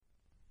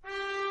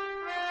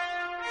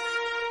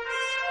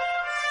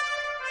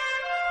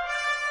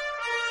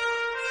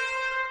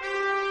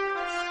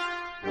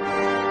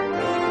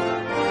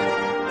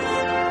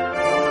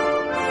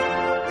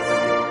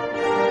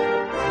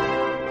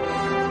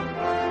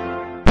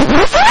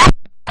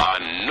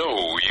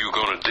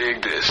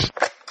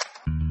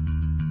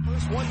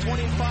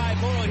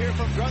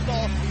from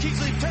Grundle.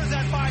 Kingsley turns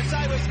that 5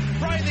 sideways.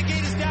 Brian, the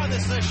gate is down.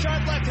 This is a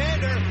sharp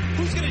left-hander.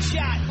 Who's going to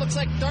shot? Looks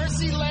like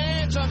Darcy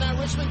Lange on that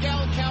Richmond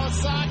Gallen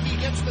Kawasaki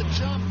gets the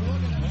jump.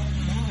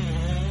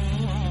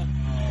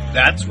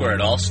 That's where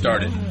it all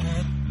started.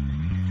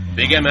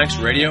 Big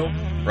MX Radio,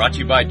 brought to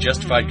you by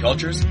Justified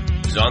Cultures,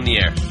 is on the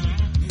air.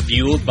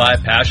 Fueled by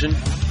passion,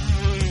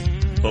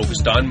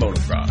 focused on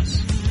motocross.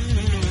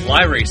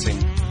 Fly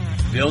Racing,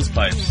 Bill's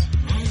Pipes,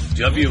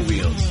 W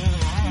Wheels,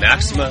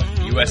 Maxima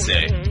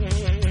USA,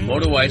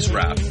 Moto Ice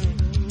Wrap,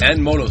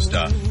 and Moto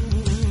Stuff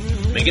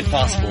make it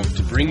possible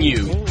to bring you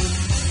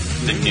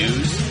the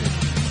news,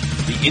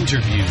 the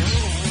interviews,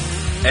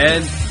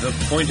 and the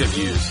point of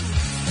views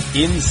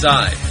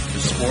inside the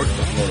sport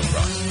of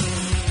motocross.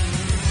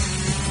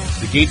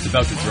 The gate's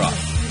about to drop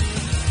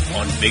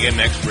on Big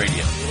MX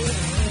Radio.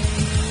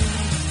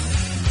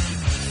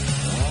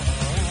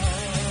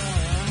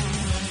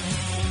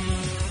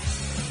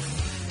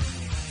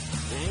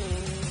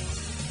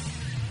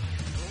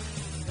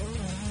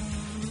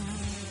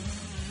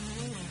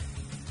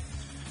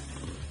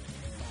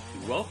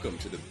 Welcome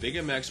to the Big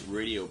MX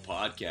Radio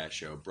podcast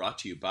show, brought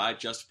to you by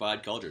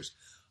Justified Cultures.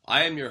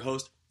 I am your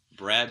host,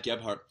 Brad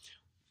Gebhardt.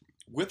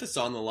 With us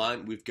on the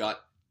line, we've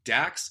got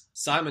Dax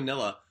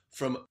Simonella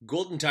from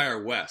Golden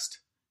Tire West.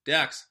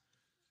 Dax,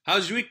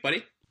 how's your week,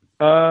 buddy?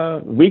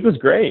 Week was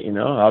great.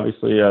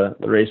 Obviously the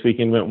race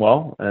weekend went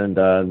well, and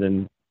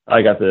then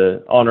I got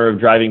the honor of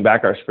driving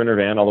back our Sprinter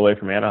van all the way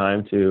from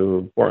Anaheim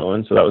to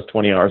Portland, so that was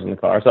 20 hours in the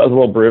car, so that was a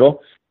little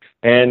brutal.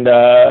 And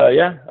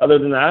other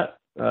than that,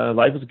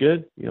 life is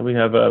good. We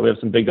have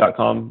some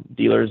big.com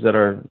dealers that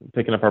are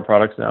picking up our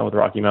products now with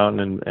Rocky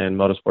Mountain and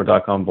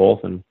Motorsport.com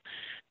both, and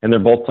they're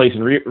both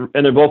placing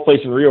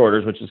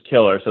reorders, which is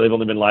killer. So they've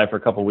only been live for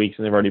a couple of weeks,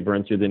 and they've already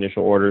burned through the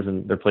initial orders,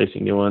 and they're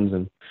placing new ones.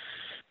 And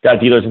got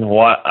dealers in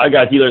Hawaii. I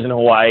got dealers in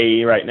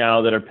Hawaii right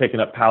now that are picking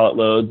up pallet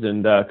loads,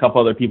 and a couple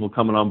other people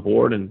coming on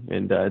board, and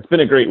it's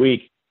been a great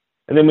week.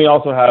 And then we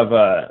also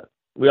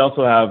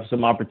have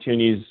some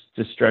opportunities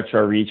to stretch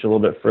our reach a little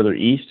bit further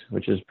east,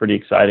 which is pretty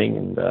exciting,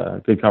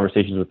 and good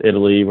conversations with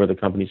Italy, where the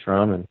company's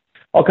from, and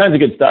all kinds of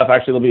good stuff.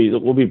 Actually,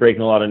 we'll be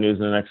breaking a lot of news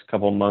in the next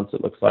couple of months,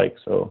 it looks like.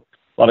 So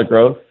a lot of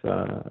growth,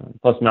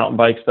 plus mountain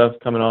bike stuff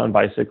coming on,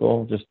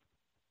 bicycle, just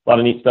a lot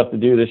of neat stuff to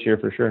do this year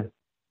for sure.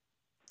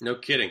 No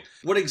kidding.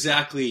 What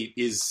exactly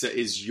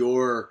is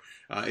your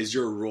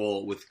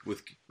role with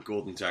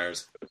Golden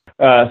Tires?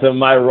 So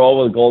my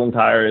role with Golden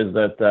Tire is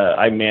that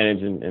I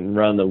manage and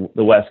run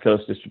the West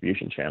Coast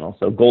distribution channel.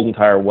 So Golden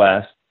Tire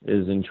West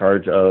is in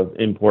charge of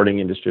importing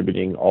and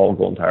distributing all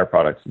Golden Tire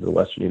products into the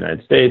Western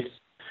United States.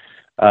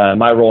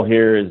 My role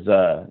here is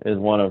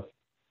one of,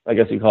 I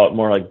guess you call it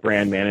more like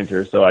brand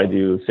manager. So I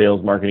do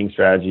sales, marketing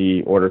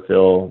strategy, order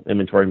fill,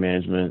 inventory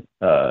management,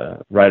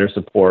 rider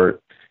support,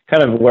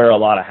 kind of wear a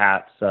lot of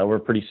hats. We're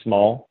pretty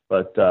small,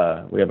 but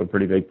we have a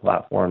pretty big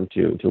platform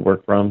to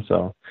work from.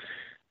 So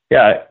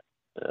yeah,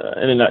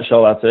 in a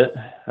nutshell, that's it.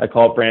 I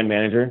call it brand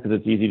manager because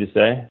it's easy to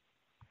say,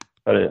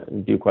 but I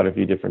do quite a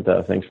few different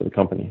things for the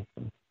company.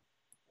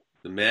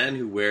 The man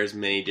who wears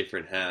many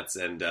different hats,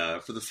 and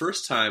for the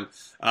first time,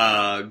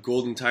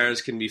 Golden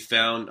Tires can be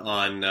found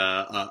on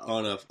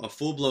a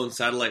full-blown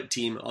satellite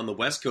team on the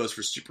West Coast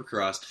for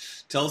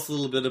Supercross. Tell us a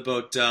little bit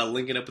about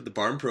linking up with the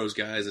Barn Pros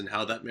guys and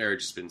how that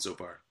marriage has been so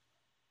far.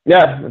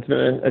 Yeah, it's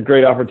been a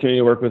great opportunity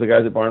to work with the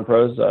guys at Barn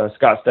Pros.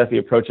 Scott Steffi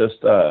approached us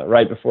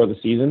right before the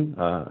season,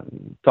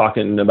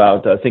 talking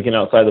about thinking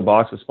outside the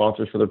box with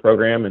sponsors for the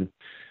program, and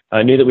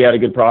I knew that we had a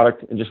good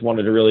product and just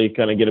wanted to really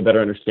kind of get a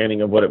better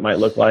understanding of what it might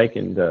look like.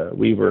 And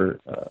we were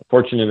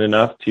fortunate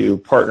enough to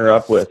partner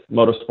up with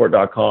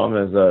Motorsport.com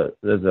as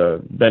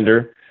a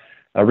vendor,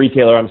 a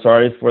retailer,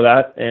 for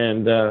that.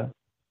 And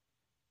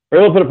we're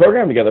able to put a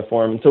program together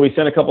for them. And so we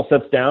sent a couple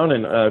sets down,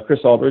 and Chris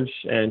Aldridge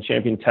and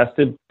Champion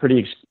tested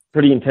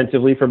pretty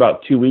intensively for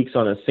about 2 weeks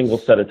on a single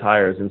set of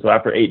tires. And so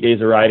after 8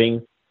 days of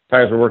riding,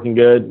 tires were working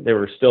good. They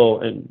were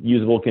still in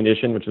usable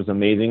condition, which was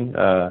amazing,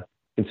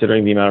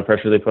 considering the amount of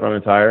pressure they put on a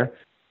tire.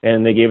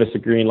 And they gave us a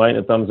green light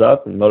and a thumbs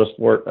up, and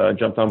Motorsport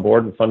jumped on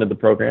board and funded the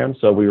program.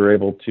 So we were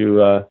able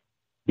to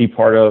be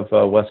part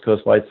of West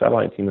Coast Light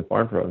satellite team with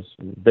Barn Pros.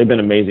 They've been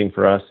amazing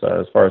for us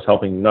as far as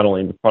helping not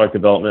only with product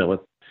development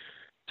with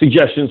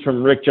suggestions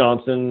from Rick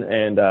Johnson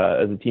and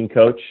as a team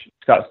coach,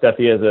 Scott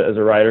Steffi as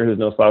a rider who's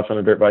no slouch on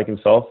a dirt bike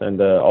himself, and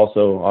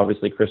also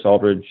obviously Chris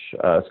Aldridge,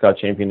 Scott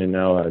Champion, and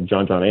now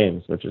John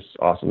Ames, which is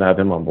awesome to have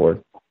him on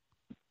board.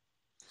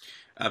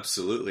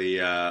 Absolutely.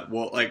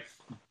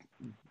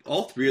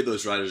 All three of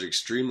those riders are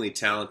extremely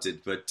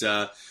talented, but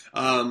at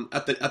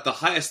the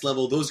highest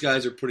level, those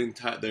guys are putting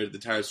the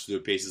tires through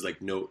their paces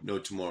like no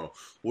tomorrow.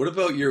 What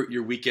about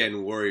your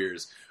weekend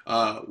warriors?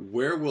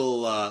 Where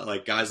will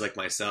guys like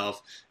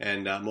myself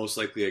and most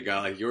likely a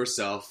guy like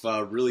yourself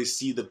really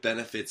see the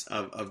benefits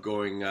of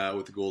going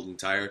with the Golden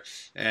Tire?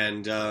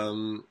 And give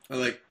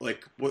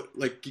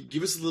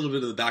us a little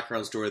bit of the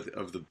background story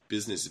of the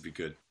business, if you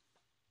could.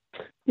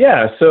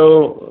 Yeah,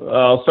 so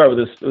I'll start with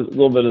a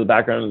little bit of the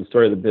background and the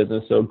story of the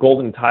business. So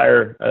Golden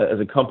Tire, as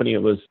a company,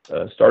 it was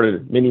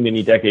started many,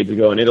 many decades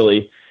ago in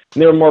Italy,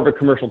 And they were more of a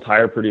commercial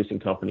tire producing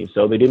company.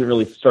 So they didn't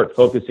really start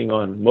focusing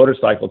on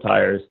motorcycle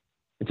tires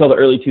until the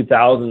early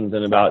 2000s.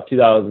 And about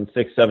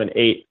 2006, 7,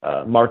 8,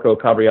 Marco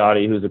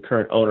Cabriati, who's the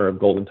current owner of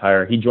Golden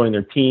Tire, he joined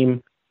their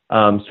team,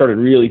 started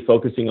really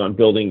focusing on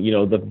building,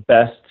 the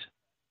best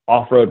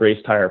off-road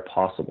race tire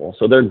possible.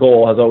 So their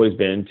goal has always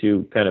been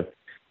to kind of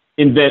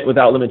invent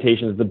without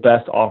limitations the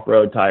best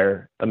off-road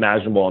tire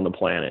imaginable on the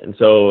planet. And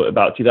so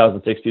about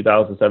 2006,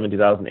 2007,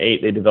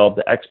 2008, they developed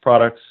the X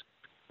products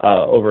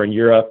over in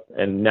Europe,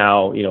 and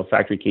now,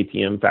 factory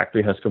KTM,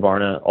 factory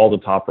Husqvarna, all the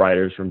top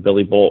riders from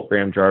Billy Bolt,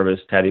 Graham Jarvis,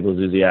 Tadej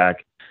Blazusiak,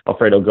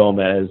 Alfredo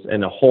Gomez,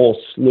 and a whole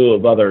slew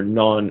of other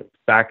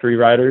non-factory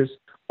riders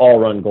all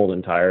run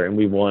Golden Tire, and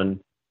we've won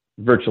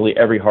virtually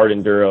every hard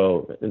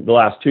enduro in the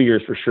last 2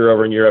 years for sure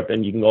over in Europe,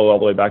 and you can go all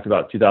the way back to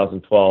about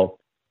 2012.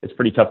 It's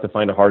pretty tough to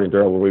find a hard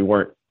enduro where we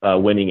weren't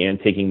winning and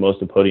taking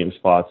most of the podium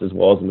spots, as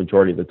well as the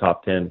majority of the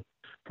top 10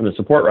 from the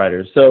support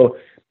riders. So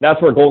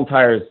that's where Golden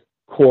Tire's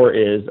core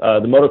is.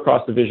 The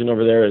motocross division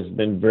over there has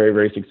been very,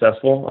 very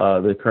successful.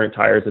 The current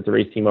tires that the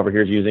race team over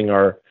here is using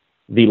are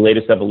the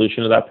latest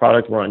evolution of that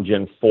product. We're on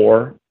Gen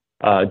 4,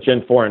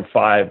 Gen 4 and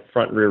 5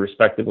 front and rear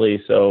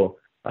respectively. So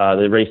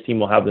the race team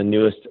will have the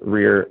newest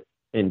rear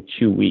in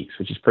 2 weeks,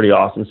 which is pretty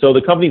awesome. So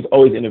the company's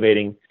always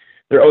innovating.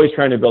 They're always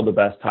trying to build the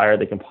best tire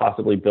they can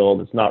possibly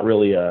build. It's not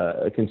really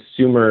a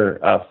consumer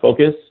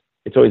focus.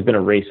 It's always been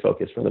a race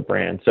focus from the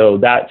brand. So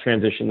that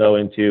transition, though,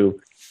 into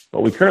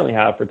what we currently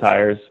have for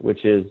tires,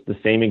 which is the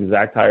same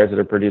exact tires that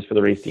are produced for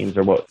the race teams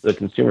are what the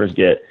consumers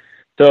get.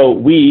 So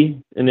we,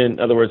 and in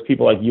other words,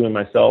 people like you and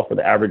myself, or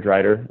the average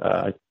rider,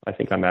 I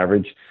think I'm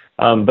average,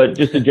 but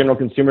just a general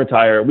consumer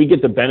tire, we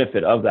get the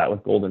benefit of that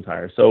with Golden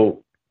Tire.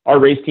 So our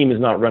race team is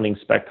not running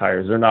spec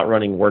tires. They're not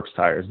running works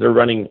tires. They're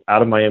running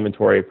out of my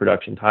inventory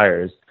production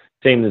tires,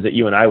 same as that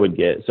you and I would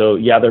get. So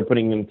yeah, they're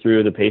putting them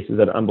through the paces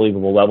at an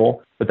unbelievable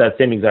level, but that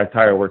same exact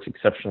tire works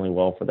exceptionally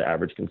well for the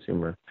average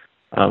consumer.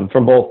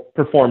 From both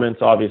performance,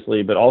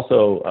 obviously, but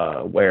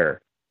also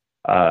wear.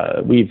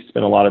 We've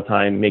spent a lot of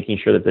time making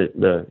sure that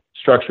the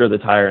structure of the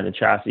tire and the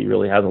chassis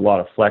really has a lot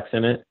of flex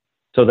in it,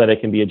 so that it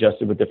can be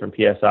adjusted with different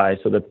PSI,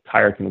 so that the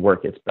tire can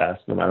work its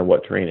best no matter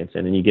what terrain it's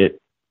in. And you get,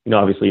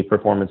 obviously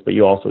performance, but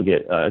you also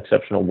get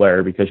exceptional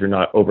wear because you're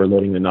not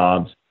overloading the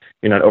knobs,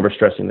 you're not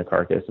overstressing the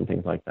carcass and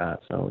things like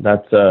that. So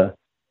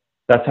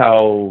that's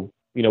how,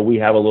 we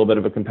have a little bit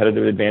of a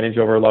competitive advantage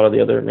over a lot of the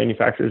other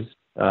manufacturers,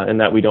 in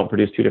that we don't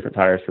produce two different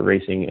tires for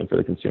racing and for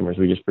the consumers.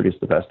 We just produce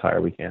the best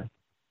tire we can.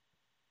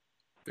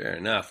 Fair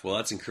enough. Well,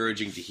 that's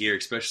encouraging to hear,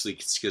 especially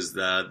because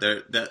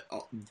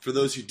for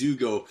those who do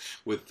go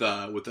with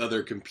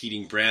other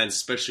competing brands,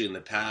 especially in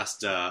the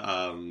past,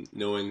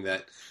 knowing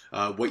that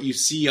what you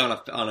see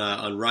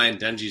on Ryan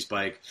Dungey's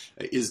bike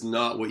is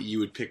not what you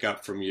would pick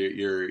up from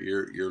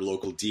your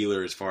local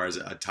dealer as far as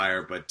a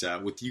tire, but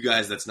with you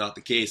guys, that's not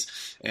the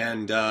case.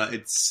 And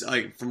it's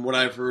like, from what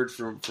I've heard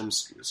from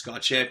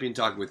Scott Champion,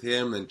 talking with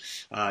him,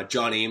 and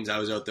John Ames, I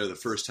was out there the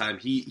first time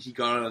he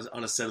got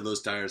on a set of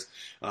those tires.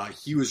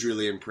 He was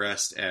really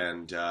impressed,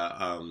 and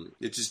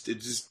it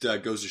just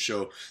goes to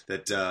show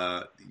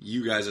that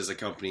you guys as a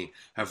company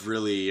have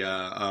really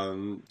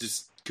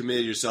just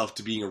committed yourself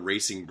to being a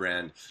racing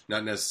brand,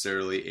 not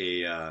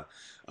necessarily a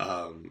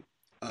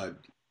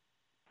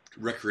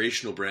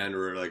recreational brand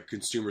or like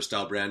consumer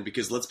style brand.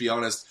 Because let's be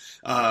honest,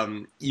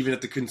 even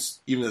at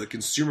the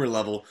consumer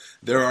level,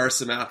 there are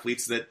some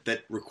athletes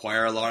that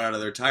require a lot out of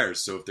their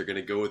tires. So if they're going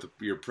to go with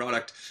your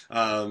product,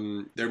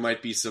 there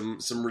might be some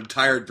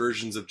retired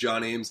versions of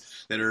John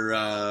Ames that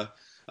are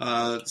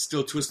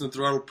still twisting the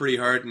throttle pretty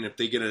hard, and if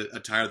they get a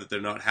tire that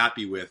they're not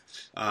happy with,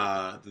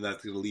 then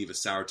that's going to leave a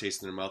sour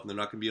taste in their mouth, and they're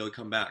not going to be able to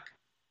come back.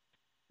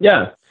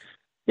 Yeah.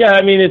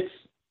 I mean,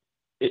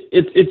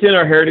 it's in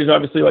our heritage,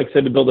 obviously, like I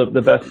said, to build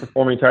the best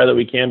performing tire that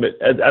we can.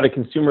 But at a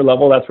consumer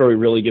level, that's where we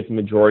really get the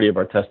majority of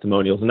our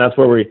testimonials, and that's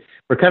where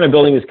we're kind of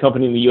building this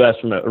company in the U.S.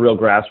 from a real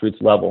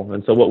grassroots level.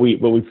 And so what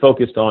we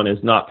focused on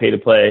is not pay to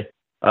play,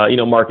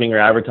 marketing or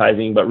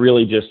advertising, but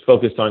really just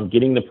focused on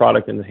getting the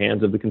product in the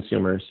hands of the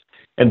consumers,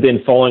 and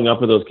then following up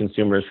with those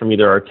consumers from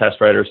either our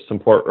test riders,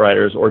 support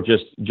riders, or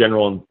just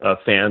general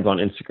fans on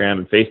Instagram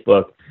and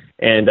Facebook.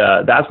 And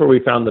that's where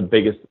we found the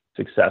biggest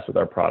success with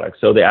our product.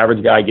 So the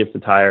average guy gets the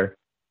tire,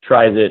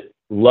 tries it,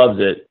 loves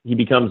it. He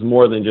becomes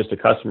more than just a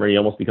customer. He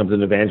almost becomes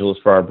an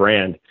evangelist for our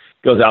brand.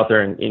 Goes out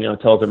there and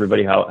tells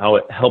everybody how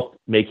it helped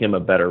make him a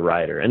better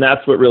rider. And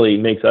that's what really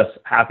makes us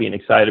happy and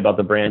excited about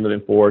the brand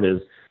moving forward.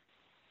 Is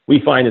we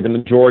find that the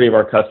majority of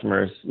our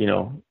customers,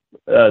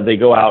 they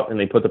go out and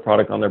they put the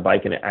product on their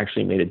bike, and it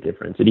actually made a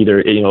difference. It either,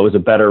 it was a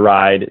better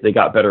ride, they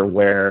got better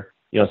wear,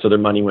 so their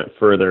money went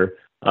further,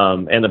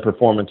 and the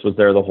performance was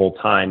there the whole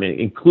time,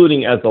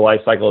 including as the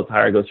life cycle of the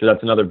tire goes through.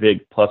 That's another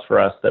big plus for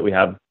us that we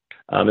have,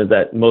 is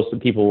that most of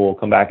the people will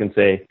come back and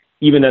say,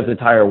 even as the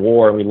tire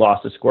wore and we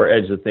lost the square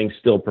edge, the thing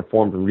still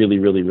performed really,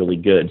 really, really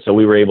good. So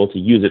we were able to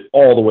use it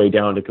all the way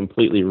down to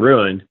completely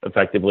ruined,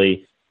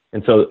 effectively.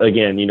 And so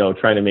again,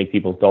 trying to make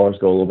people's dollars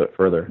go a little bit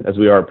further, as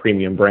we are a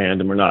premium brand,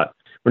 and we're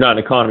we're not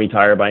an economy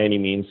tire by any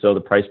means, so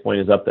the price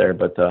point is up there,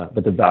 but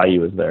the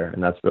value is there,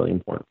 and that's really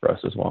important for us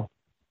as well.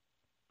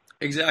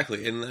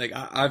 Exactly, and like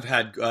I've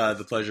had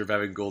the pleasure of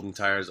having Golden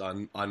tires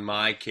on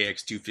my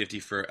KX250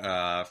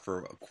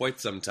 for quite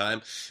some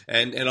time,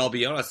 and I'll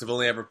be honest, I've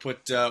only ever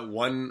put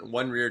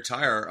one rear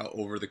tire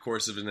over the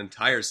course of an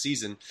entire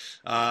season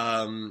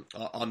on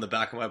the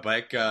back of my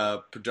bike,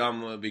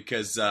 predominantly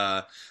because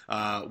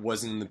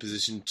wasn't in the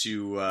position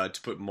to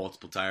put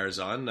multiple tires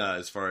on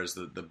as far as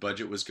the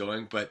budget was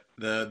going, but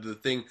the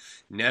thing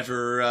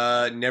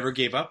never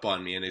gave up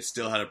on me, and it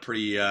still had a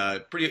pretty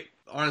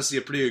honestly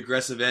a pretty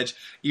aggressive edge,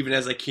 even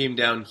as I came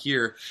down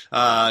here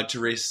to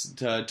race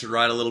to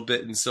ride a little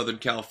bit in Southern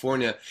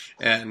California,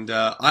 and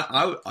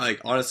I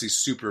like honestly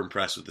super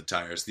impressed with the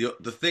tires. The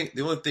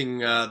only thing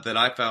that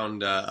I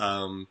found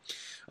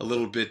a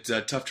little bit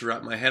tough to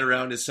wrap my head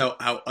around is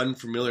how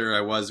unfamiliar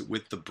I was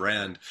with the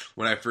brand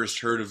when I first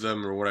heard of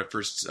them, or when I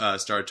first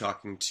started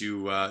talking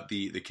to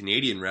the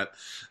Canadian rep.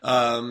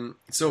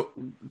 So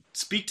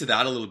speak to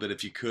that a little bit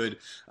if you could.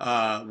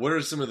 What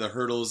are some of the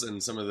hurdles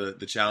and some of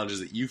the challenges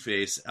that you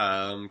face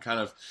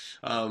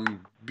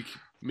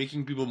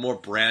making people more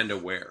brand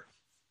aware?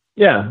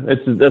 Yeah,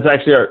 that's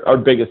actually our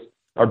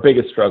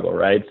biggest struggle,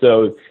 right?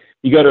 So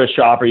you go to a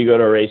shop or you go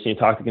to a race and you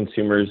talk to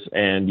consumers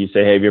and you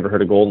say, hey, have you ever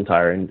heard of Golden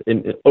Tire?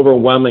 And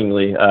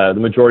overwhelmingly, the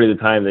majority of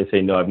the time they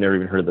say, no, I've never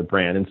even heard of the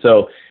brand. And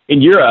so in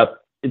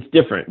Europe, it's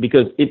different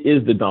because it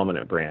is the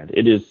dominant brand.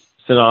 It is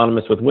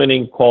synonymous with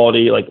winning,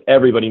 quality, like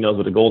everybody knows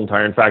what a Golden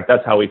Tire. In fact,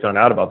 that's how we found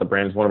out about the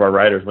brand. One of our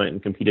riders went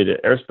and competed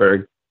at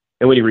Erzberg.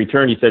 And when he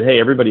returned, he said, hey,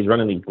 everybody's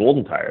running these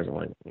Golden Tires. I'm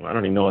like, well, I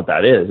don't even know what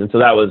that is. And so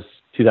that was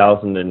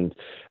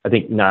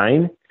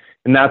 2009.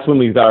 And that's when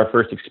we got our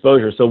first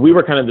exposure. So we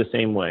were kind of the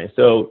same way.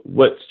 So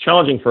what's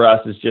challenging for us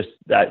is just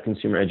that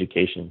consumer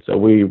education. So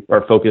we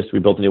are focused. We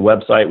built a new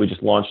website. We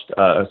just launched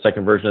a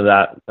second version of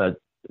that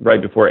right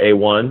before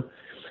A1.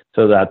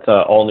 So that's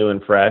all new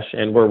and fresh.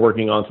 And we're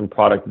working on some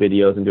product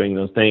videos and doing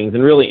those things.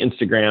 And really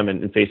Instagram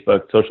and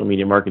Facebook, social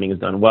media marketing is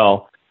done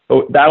well.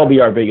 But that'll be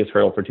our biggest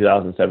hurdle for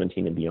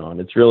 2017 and beyond.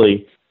 It's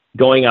really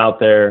going out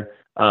there.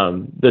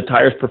 The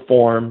tires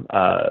perform,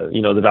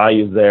 the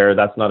value is there.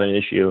 That's not an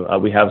issue.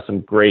 We have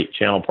some great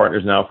channel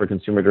partners now for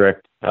consumer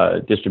direct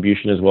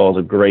distribution, as well as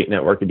a great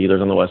network of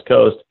dealers on the West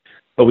Coast,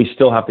 but we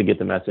still have to get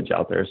the message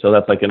out there. So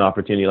that's like an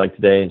opportunity like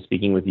today and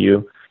speaking with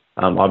you.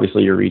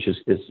 Obviously your reach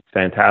is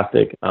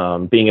fantastic.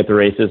 Being at the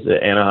races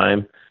at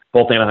Anaheim,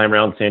 both Anaheim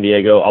rounds, San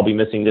Diego, I'll be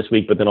missing this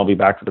week, but then I'll be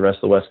back for the rest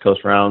of the West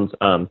Coast rounds.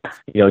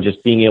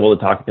 Just being able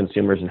to talk to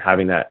consumers and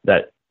having that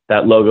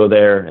logo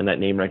there and that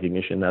name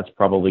recognition, that's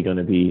probably going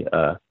to be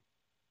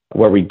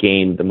where we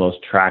gain the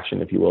most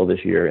traction, if you will,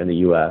 this year in the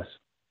U.S.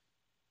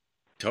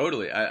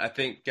 Totally. I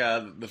think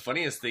the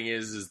funniest thing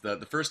is that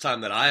the first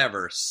time that I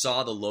ever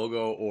saw the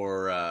logo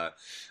or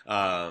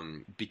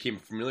became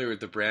familiar with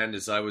the brand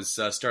is I was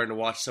starting to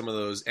watch some of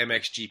those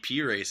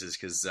MXGP races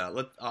because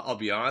I'll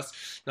be honest,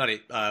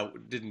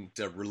 didn't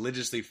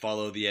religiously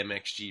follow the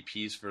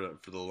MXGPs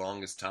for the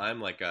longest time.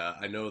 Like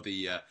I know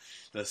the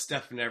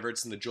Stefan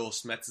Everts and the Joel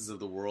Smetzes of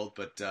the world,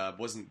 but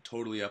wasn't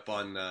totally up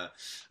on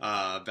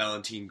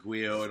Valentin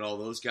Guillot and all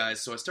those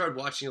guys. So I started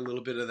watching a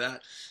little bit of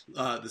that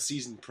the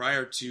season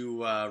prior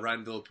to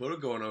Ryan Villapoto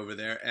going over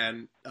there,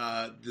 and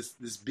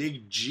this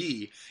big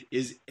G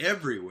is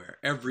everywhere.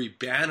 Every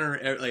banner,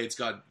 it's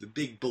got the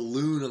big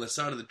balloon on the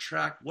side of the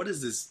track. What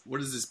is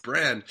this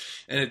brand?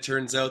 And it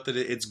turns out that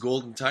it's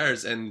Golden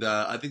Tires, and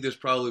I think there's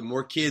probably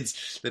more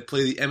kids that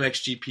play the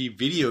MXGP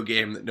video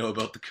game that know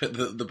about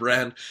the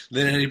brand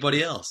than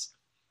anybody else.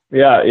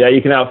 Yeah,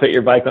 you can outfit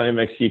your bike on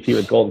MXGP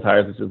with Golden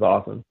Tires, which is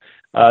awesome.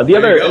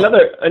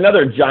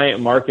 Another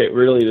giant market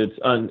really that's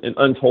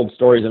untold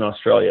stories in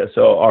Australia.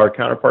 So our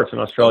counterparts in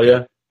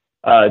Australia,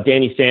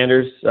 Danny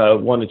Sanders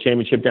won the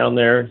championship down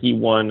there. He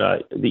won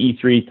the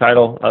E3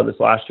 title this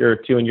last year,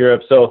 2 in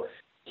Europe. So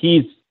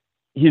he's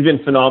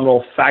been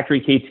phenomenal.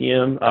 Factory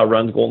KTM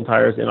runs Golden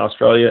Tires in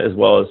Australia, as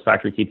well as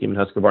Factory KTM in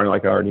Husqvarna,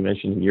 like I already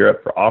mentioned, in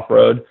Europe for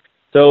off-road.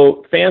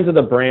 So fans of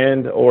the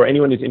brand, or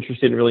anyone who's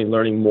interested in really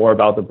learning more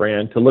about the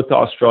brand, to look to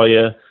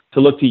Australia, to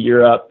look to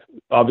Europe.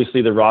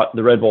 Obviously the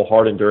Red Bull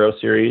Hard Enduro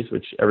Series,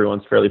 which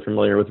everyone's fairly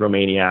familiar with,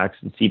 Romaniacs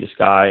and Sea to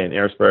Sky and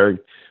Erzberg.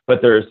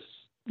 But there's,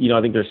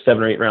 I think there's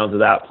 7 or 8 rounds of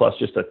that, plus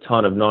just a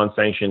ton of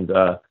non-sanctioned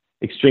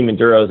extreme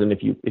enduros. And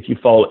if you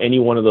follow any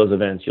one of those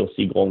events, you'll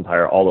see Golden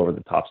Tire all over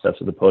the top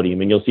steps of the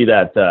podium, and you'll see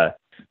that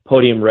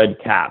podium red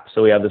cap.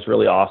 So we have this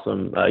really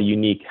awesome,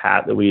 unique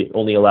hat that we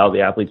only allow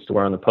the athletes to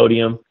wear on the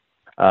podium.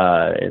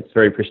 It's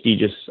very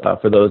prestigious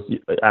for those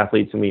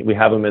athletes, and we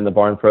have them in the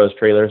Barn Pros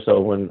trailer.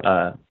 So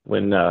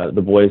when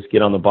the boys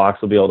get on the box,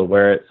 they'll be able to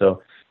wear it.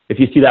 So if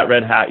you see that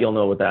red hat, you'll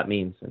know what that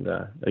means. And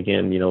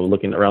again,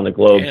 looking around the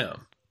globe,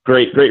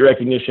 great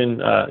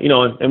recognition.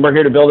 And we're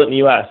here to build it in the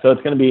U.S. So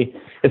it's going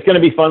to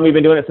be fun. We've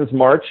been doing it since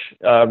March,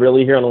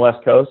 really here on the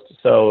West Coast.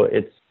 So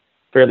it's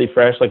fairly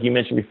fresh, like you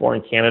mentioned before.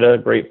 In Canada,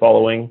 great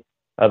following.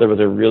 There was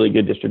a really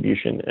good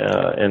distribution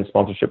and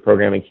sponsorship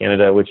program in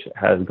Canada, which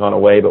has gone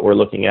away, but we're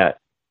looking at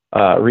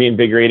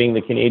reinvigorating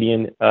the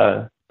Canadian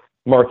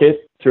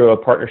market through a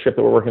partnership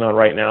that we're working on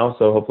right now.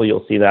 So hopefully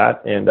you'll see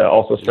that, and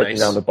also stretching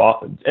down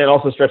and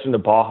also stretching to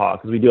Baja,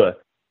 because we do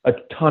a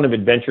ton of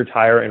adventure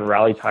tire and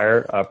rally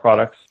tire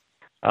products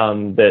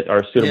that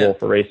are suitable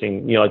for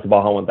racing, like the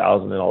Baja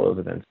 1000 and all those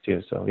events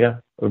too. So yeah,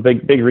 a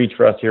big reach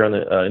for us here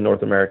in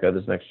North America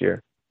this next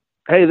year.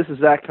 Hey, this is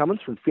Zach Cummins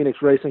from Phoenix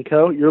Racing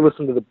Co. You're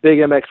listening to the Big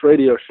MX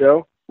Radio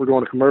Show. We're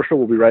going to commercial.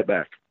 We'll be right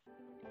back.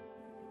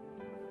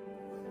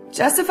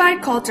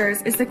 Justified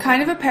Cultures is the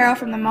kind of apparel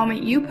from the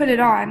moment you put it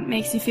on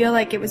makes you feel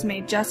like it was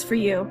made just for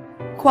you.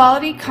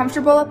 Quality,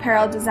 comfortable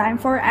apparel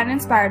designed for and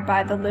inspired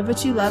by the Live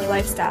What You Love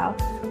lifestyle.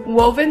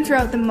 Woven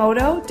throughout the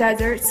moto,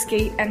 desert,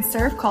 skate, and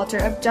surf culture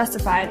of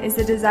Justified is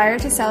the desire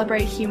to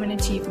celebrate human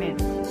achievement,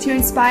 to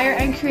inspire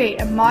and create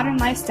a modern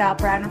lifestyle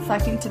brand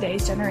reflecting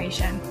today's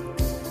generation.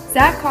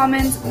 Zach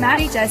Commons,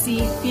 Matty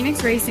Jesse,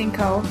 Phoenix Racing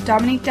Co.,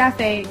 Dominique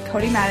Daffé,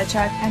 Cody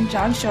Matichuk, and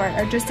John Short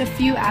are just a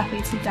few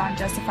athletes who don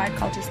Justified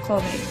Cultures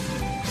clothing.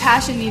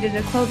 Passion needed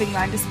a clothing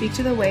line to speak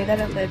to the way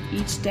that it lived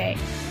each day,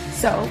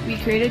 so we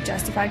created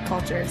Justified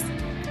Cultures.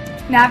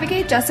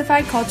 Navigate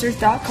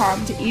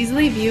justifiedcultures.com to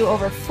easily view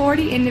over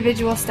 40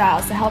 individual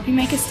styles to help you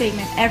make a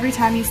statement every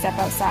time you step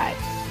outside.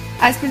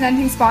 As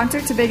presenting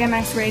sponsor to Big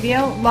MX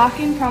Radio,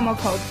 lock in promo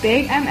code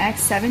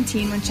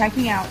BIGMX17 when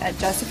checking out at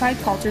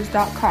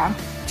justifiedcultures.com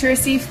to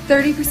receive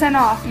 30%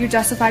 off your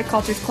Justified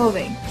Cultures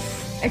clothing.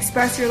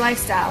 Express your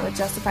lifestyle with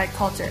Justified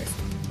Cultures.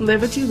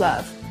 Live what you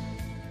love.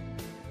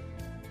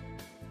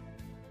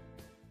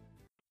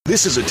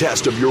 This is a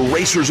test of your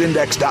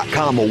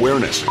RacersIndex.com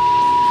awareness.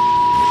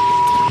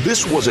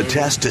 This was a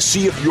test to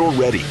see if you're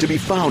ready, to be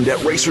found at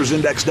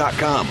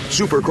RacersIndex.com.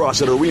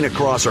 Supercross and Arena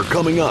Cross are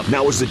coming up.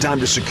 Now is the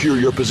time to secure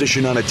your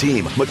position on a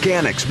team.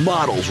 Mechanics,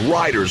 models,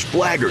 riders,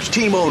 flaggers,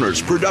 team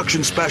owners,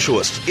 production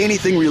specialists,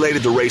 anything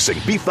related to racing.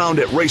 Be found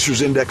at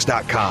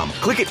RacersIndex.com.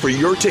 Click it for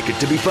your ticket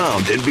to be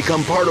found and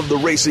become part of the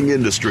racing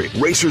industry.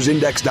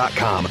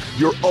 RacersIndex.com,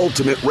 your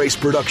ultimate race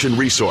production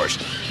resource.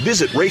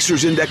 Visit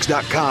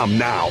RacersIndex.com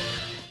now.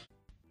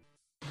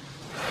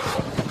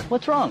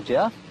 What's wrong,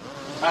 Jeff?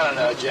 I don't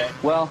know, Jay.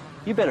 Well,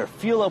 you better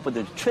fuel up with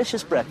a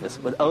nutritious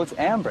breakfast with Oats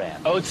and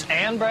Bran. Oats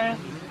and Bran?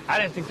 I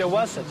didn't think there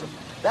was such a thing.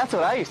 That's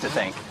what I used to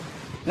think.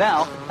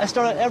 Now, I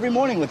start out every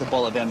morning with a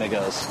bowl of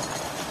Amigos.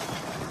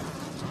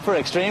 For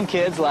extreme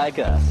kids like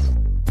us.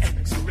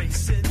 Amigos a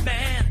racing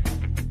man,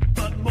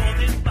 but more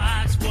than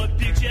bikes, what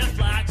Big Jeff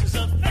likes is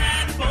a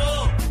fat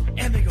bowl.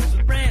 Amigos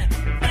a brand,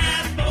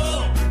 fat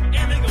bowl.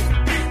 Amigos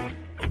a brand,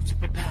 Oats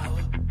for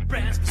power,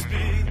 Brands for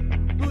speed.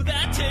 Ooh,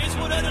 that tastes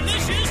what a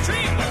delicious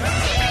treat.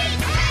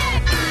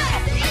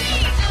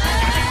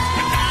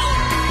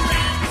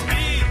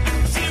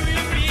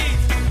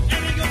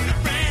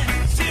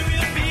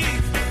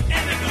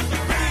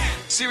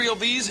 Cereal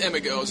B's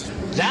Amigos.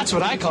 That's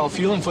what I call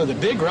fueling for the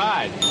big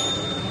ride.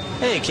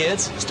 Hey,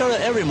 kids, start out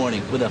every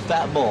morning with a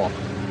fat bowl.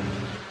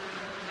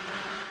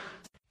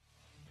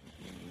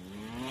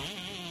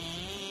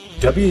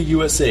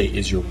 WUSA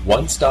is your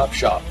one-stop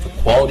shop for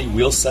quality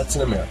wheel sets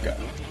in America.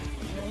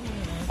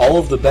 All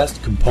of the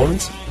best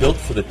components built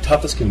for the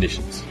toughest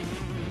conditions.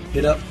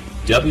 Hit up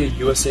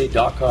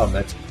WUSA.com,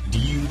 that's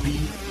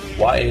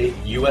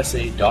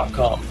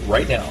DUBYAUSA.com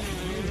right now,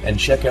 and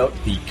check out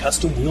the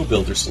custom wheel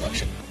builder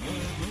selection.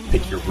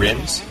 Pick your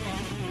rims,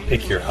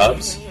 pick your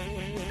hubs,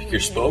 pick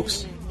your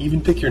spokes, even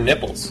pick your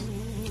nipples,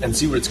 and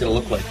see what it's going to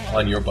look like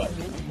on your bike.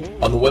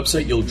 On the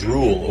website, you'll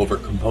drool over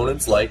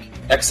components like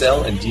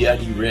XL and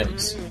DID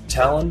rims,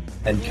 Talon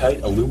and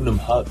Kite aluminum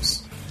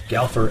hubs,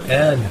 Galfer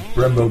and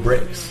Brembo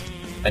brakes,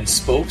 and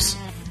spokes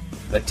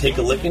that take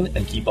a licking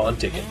and keep on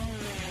ticking.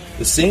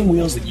 The same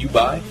wheels that you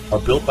buy are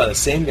built by the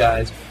same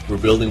guys who are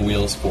building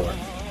wheels for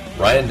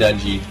Ryan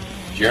Dungey,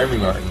 Jeremy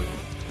Martin,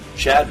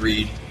 Chad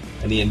Reed,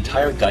 and the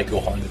entire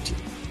Geico Honda team.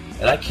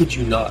 And I kid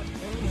you not,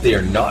 they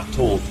are not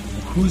told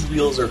whose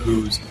wheels are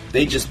whose,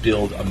 they just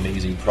build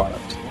amazing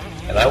product.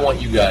 And I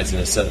want you guys in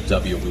a set of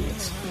W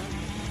wheels.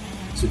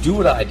 So do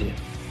what I did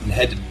and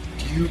head to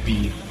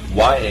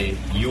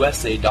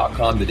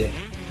WBYAUSA.com today.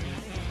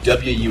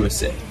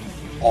 WUSA,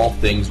 all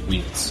things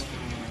wheels.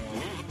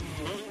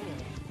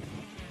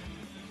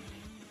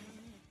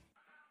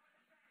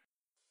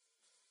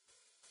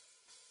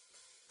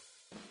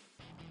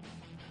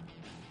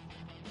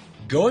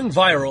 Going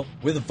viral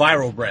with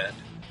Viral Brand.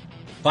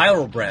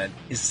 Viral Brand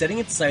is setting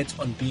its sights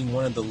on being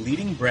one of the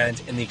leading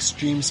brands in the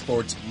extreme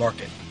sports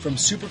market, from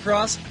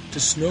supercross to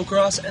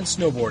snowcross and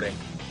snowboarding,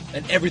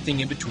 and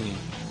everything in between.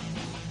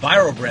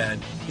 Viral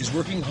Brand is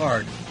working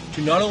hard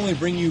to not only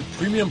bring you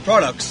premium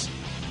products,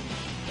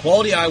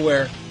 quality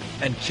eyewear,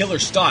 and killer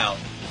style,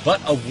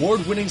 but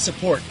award-winning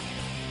support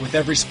with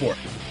every sport.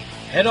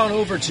 Head on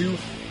over to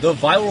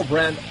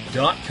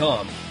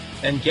theviralbrand.com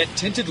and get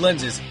tinted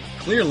lenses,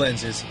 clear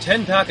lenses,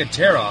 10-pack of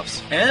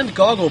tear-offs, and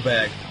goggle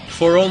bag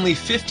for only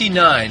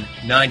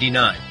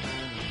 $59.99.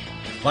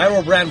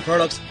 Viral Brand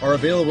products are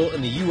available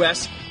in the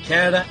US,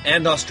 Canada,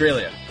 and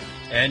Australia,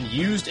 and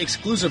used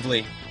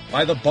exclusively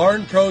by the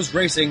Barn Pros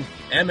Racing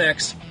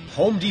MX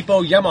Home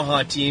Depot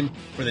Yamaha team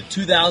for the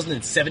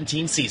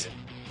 2017 season.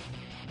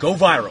 Go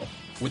viral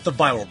with the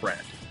Viral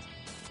Brand.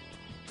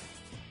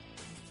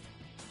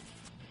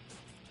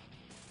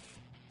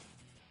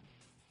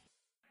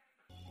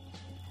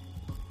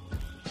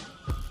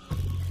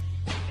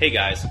 Hey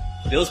guys,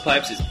 Bill's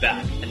Pipes is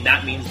back, and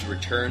that means the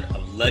return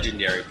of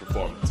legendary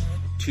performance.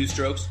 2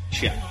 strokes?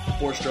 Check.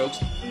 4 strokes?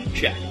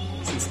 Check.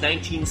 Since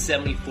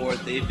 1974,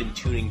 they've been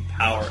tuning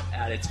power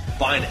at its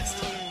finest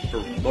for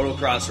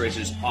motocross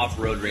racers,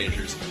 off-road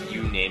racers,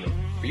 you name it.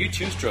 For you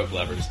 2-stroke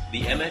lovers,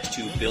 the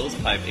MX2 Bill's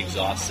Pipe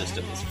exhaust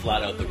system is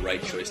flat out the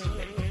right choice to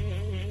make.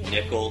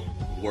 Nickel,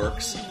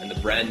 works, and the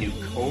brand new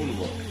cone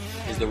look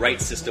is the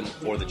right system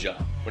for the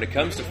job. When it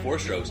comes to 4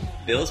 strokes,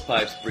 Bill's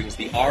Pipes brings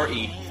the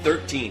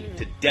RE13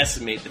 to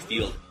decimate the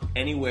field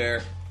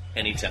anywhere,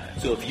 anytime.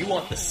 So if you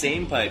want the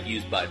same pipe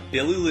used by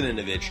Billy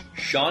Laninovich,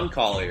 Sean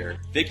Collier,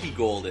 Vicky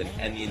Golden,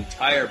 and the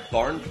entire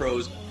Barn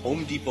Pros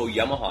Home Depot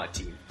Yamaha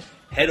team,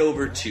 head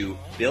over to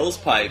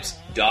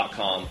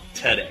billspipes.com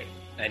today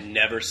and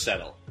never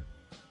settle.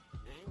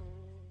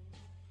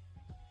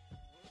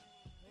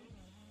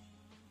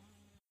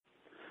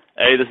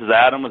 Hey, this is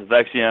Adam with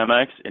Vexy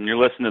MX, and you're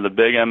listening to the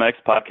Big MX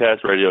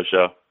Podcast Radio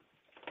Show.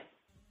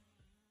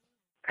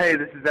 Hey,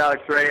 this is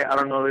Alex Ray. I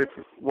don't know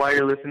why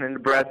you're listening to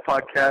Brad's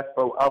podcast,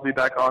 but I'll be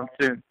back on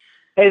soon.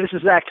 Hey, this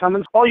is Zach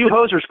Cummins. All you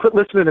hosers, quit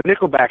listening to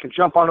Nickelback and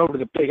jump on over to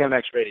the Big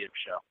MX Radio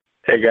Show.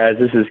 Hey, guys,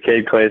 this is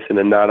Cade Clayson,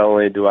 and not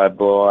only do I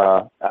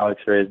blow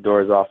Alex Ray's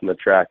doors off on the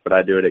track, but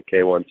I do it at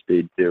K1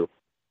 speed, too.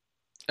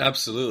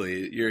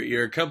 Absolutely,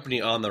 you're a company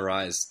on the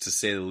rise, to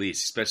say the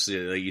least.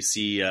 Especially you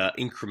see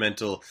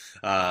incremental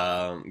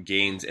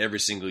gains every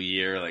single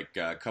year. Like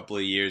a couple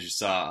of years, you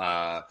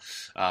saw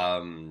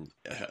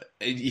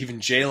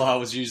even J-Law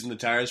was using the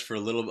tires for a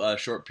little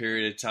short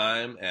period of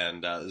time,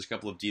 and there's a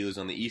couple of dealers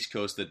on the East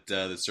Coast that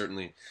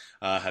certainly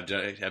have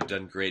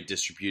done great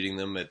distributing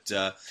them. But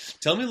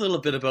tell me a little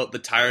bit about the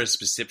tires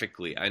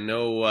specifically. I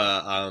know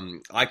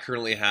I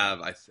currently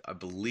have, I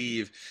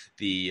believe,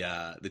 the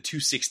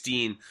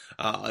 216.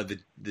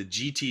 The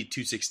GT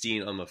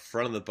 216 on the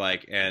front of the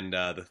bike and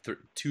the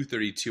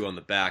 232 on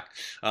the back.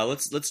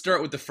 Let's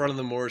start with the front of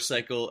the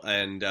motorcycle,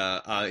 and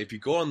if you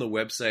go on the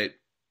website,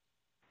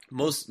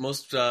 most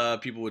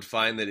people would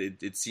find that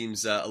it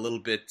seems a little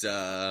bit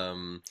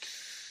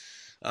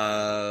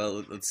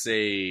let's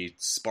say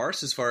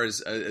sparse as far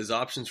as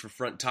options for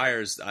front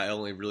tires. I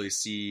only really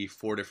see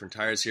 4 different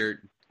tires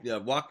here. Yeah,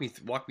 walk me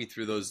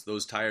through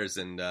those tires,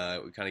 and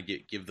we kind of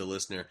give the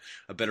listener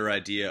a better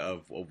idea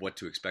of what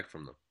to expect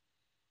from them.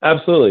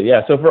 Absolutely,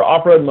 yeah. So for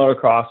off-road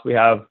motocross, we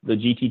have the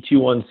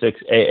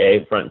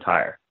GT216AA front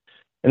tire,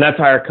 and that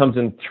tire comes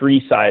in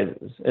 3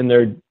 sizes, and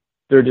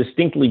they're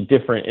distinctly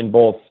different in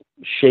both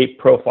shape,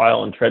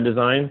 profile, and tread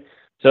design.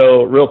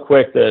 So real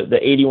quick, the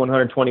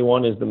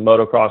 8121 is the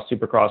motocross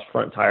supercross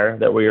front tire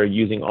that we are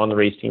using on the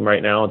race team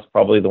right now. It's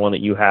probably the one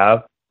that you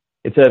have.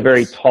 It's a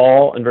very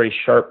tall and very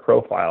sharp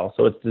profile,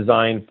 so it's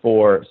designed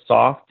for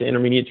soft to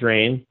intermediate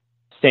terrain,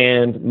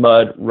 sand,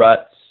 mud,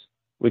 ruts.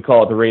 We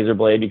call it the razor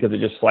blade because it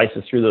just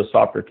slices through those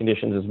softer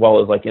conditions, as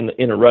well as like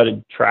in a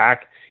rutted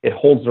track. It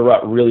holds the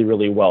rut really,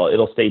 really well.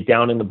 It'll stay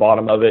down in the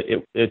bottom of it.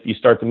 If you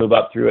start to move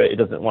up through it, it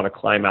doesn't want to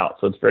climb out,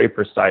 so it's very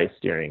precise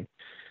steering.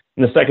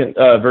 And the second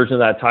version of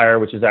that tire,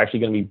 which is actually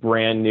going to be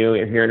brand new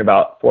here in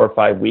about 4 or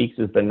 5 weeks,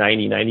 is the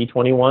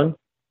 90-90-21.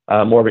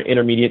 More of an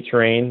intermediate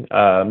terrain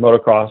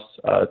motocross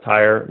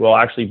tire. We'll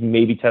actually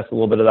maybe test a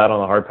little bit of that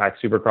on the hardpack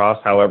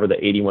supercross. However, the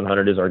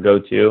 8100 is our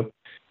go-to,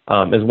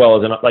 as well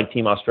as like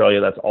Team Australia.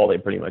 That's all they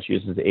pretty much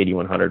use is the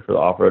 8100 for the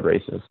off-road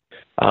races.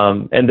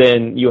 And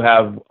then you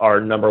have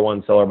our number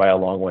one seller by a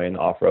long way in the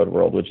off-road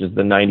world, which is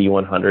the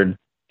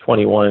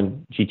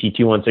 9121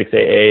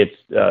 GT216AA. It's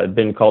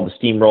been called the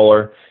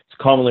Steamroller. It's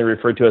commonly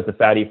referred to as the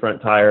fatty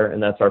front tire,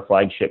 and that's our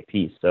flagship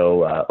piece.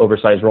 So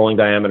oversized rolling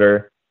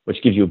diameter,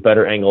 which gives you a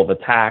better angle of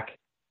attack.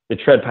 The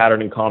tread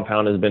pattern and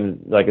compound has been,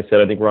 like I said,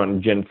 I think we're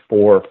on Gen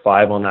 4 or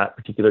 5 on that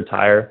particular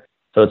tire.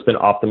 So it's been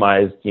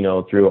optimized,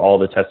 through all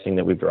the testing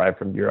that we've derived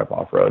from Europe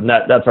off-road. And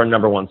that's our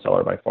number one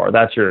seller by far.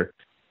 That's your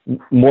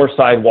more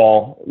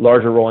sidewall,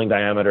 larger rolling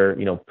diameter,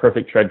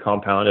 perfect tread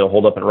compound. It'll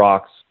hold up in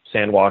rocks,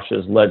 sand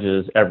washes,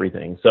 ledges,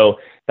 everything. So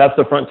that's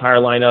the front tire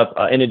lineup.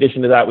 In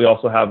addition to that, we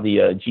also have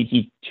the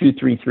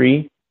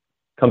GT233,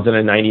 comes in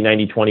a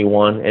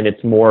 90-90-21, and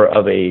it's more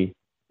of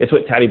it's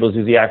what Taddy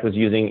Blazusiak was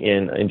using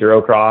in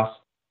Endurocross.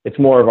 It's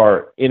more of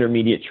our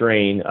intermediate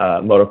terrain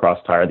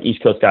motocross tire. The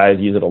East Coast guys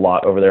use it a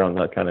lot over there on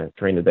the kind of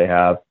terrain that they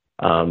have.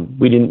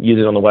 We didn't use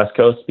it on the West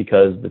Coast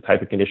because the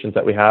type of conditions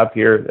that we have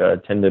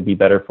here tend to be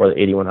better for the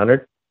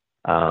 8100.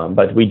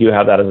 But we do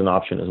have that as an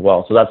option as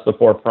well. So that's the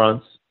 4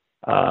 fronts.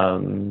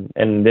 And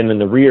then in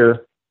the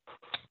rear,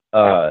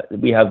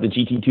 we have the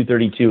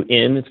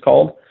GT232N, it's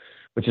called,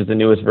 which is the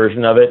newest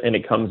version of it, and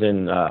it comes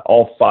in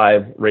all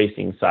 5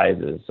 racing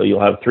sizes. So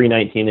you'll have 3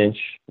 19-inch,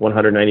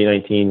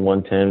 190-19,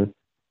 110,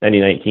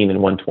 90-19,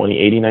 and 120,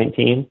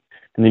 80-19.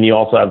 And then you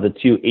also have the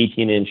 2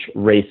 18-inch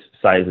race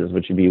sizes,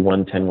 which would be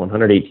 110,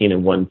 118,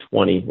 and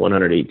 120,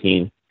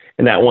 118.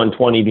 And that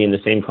 120 being the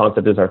same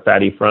concept as our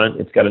fatty front.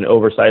 It's got an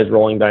oversized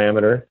rolling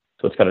diameter,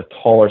 so it's got a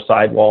taller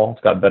sidewall.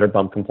 It's got better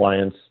bump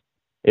compliance.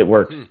 It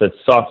works. It's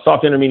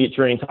soft intermediate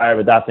terrain tire,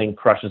 but that thing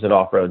crushes it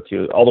off-road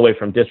too, all the way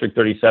from District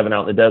 37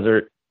 out in the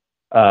desert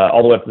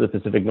all the way up to the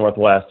Pacific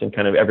Northwest and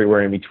kind of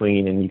everywhere in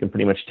between. And you can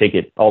pretty much take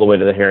it all the way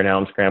to the Hare and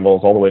Hound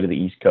Scrambles, all the way to the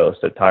East Coast.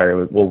 That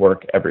tire will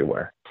work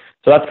everywhere.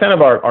 So that's kind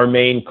of our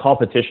main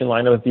competition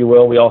lineup, if you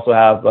will. We also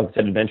have, like I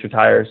said, adventure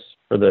tires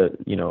for the,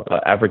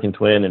 African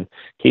Twin and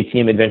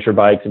KTM adventure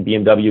bikes and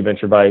BMW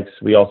adventure bikes.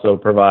 We also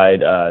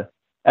provide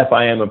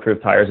FIM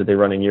approved tires that they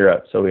run in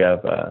Europe. So we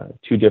have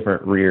 2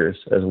 different rears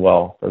as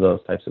well for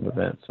those types of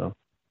events. So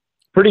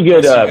pretty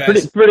good,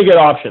 pretty good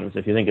options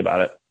if you think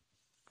about it.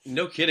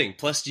 No kidding.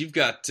 Plus, you've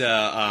got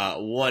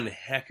one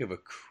heck of a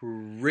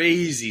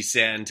crazy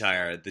sand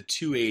tire, the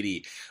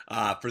 280.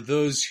 For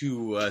those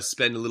who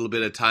spend a little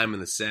bit of time in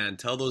the sand,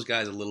 tell those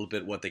guys a little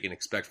bit what they can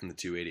expect from the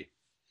 280.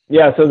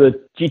 Yeah, so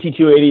the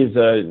GT280 is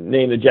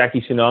named the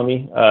Jackie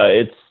Tsunami.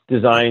 It's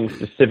designed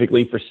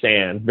specifically for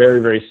sand,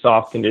 very, very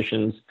soft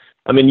conditions.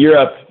 In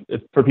Europe,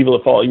 for people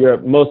that follow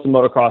Europe, most of the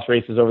motocross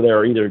races over there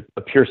are either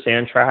a pure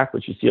sand track,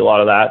 which you see a lot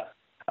of that,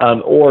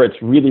 or it's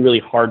really, really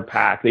hard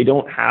packed. They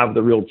don't have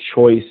the real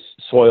choice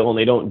soil, and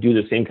they don't do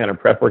the same kind of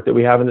prep work that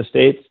we have in the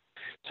States.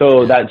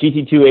 So that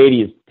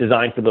GT280 is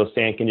designed for those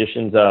sand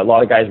conditions. A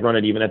lot of guys run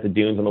it even at the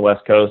dunes on the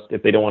West Coast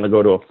if they don't want to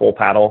go to a full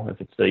paddle,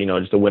 if it's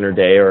just a winter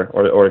day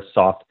or it's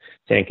soft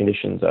sand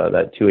conditions.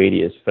 That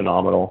 280 is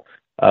phenomenal.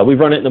 We've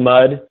run it in the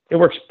mud. It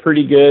works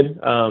pretty good,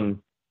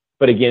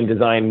 but again,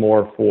 designed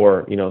more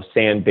for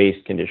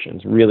sand-based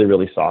conditions. Really,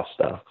 really soft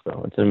stuff.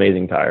 So it's an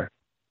amazing tire.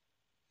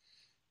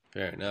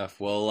 Fair enough.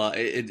 Well,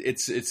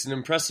 it's an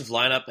impressive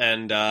lineup,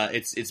 and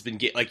it's been,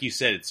 like you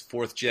said, it's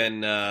fourth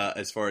gen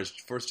as far as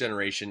first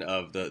generation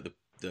of the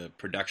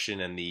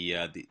production and the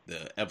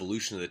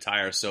evolution of the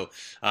tire. So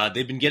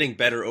they've been getting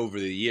better over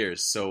the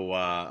years.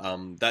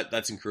 So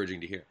that's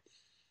encouraging to hear.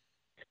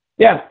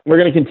 Yeah, we're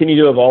going to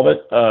continue to evolve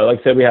it. Like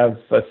I said, we have,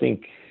 I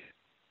think,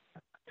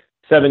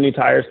 7 new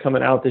tires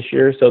coming out this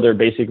year. So they're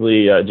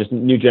basically just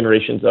new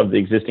generations of the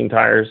existing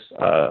tires.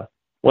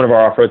 One of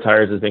our off-road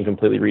tires has been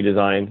completely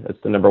redesigned. It's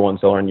the number 1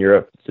 seller in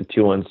Europe. It's a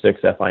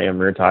 216 FIM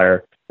rear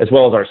tire, as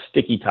well as our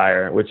sticky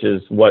tire, which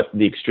is what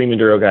the Extreme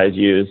Enduro guys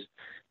use.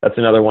 That's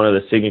another one of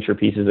the signature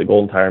pieces that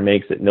Golden Tire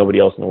makes that nobody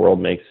else in the world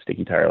makes a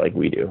sticky tire like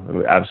we do.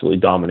 It absolutely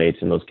dominates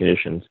in those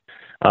conditions.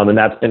 And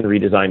that's been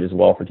redesigned as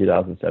well for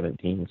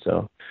 2017.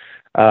 So,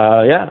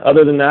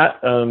 other than that,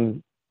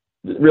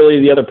 really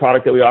the other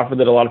product that we offer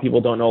that a lot of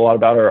people don't know a lot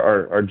about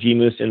are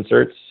G-Moose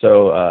inserts.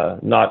 So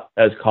not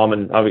as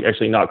common,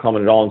 actually not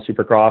common at all in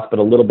Supercross, but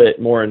a little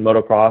bit more in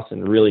motocross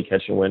and really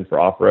catching wind for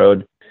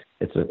off-road.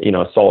 It's a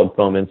solid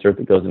foam insert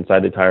that goes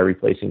inside the tire,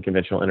 replacing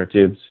conventional inner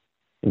tubes,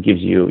 and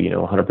gives you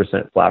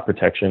 100% flat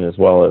protection, as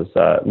well as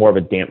more of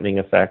a dampening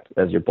effect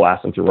as you're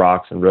blasting through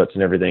rocks and roots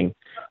and everything.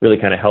 Really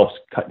kind of helps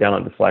cut down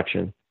on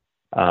deflection.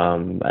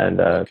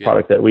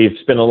 Product that we've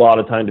spent a lot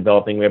of time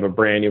developing. We have a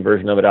brand new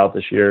version of it out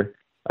this year.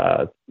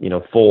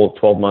 Full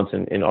 12 months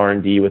in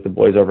R&D with the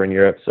boys over in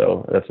Europe.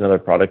 So that's another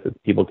product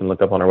that people can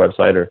look up on our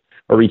website or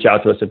reach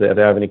out to us if they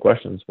have any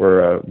questions.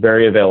 We're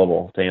very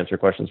available to answer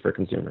questions for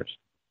consumers.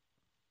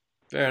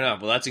 Fair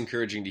enough. Well, that's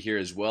encouraging to hear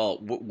as well.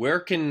 Where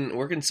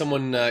can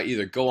someone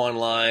either go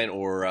online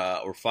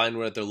or find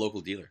one at their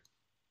local dealer?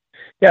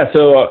 Yeah,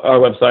 so our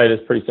website is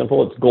pretty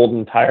simple. It's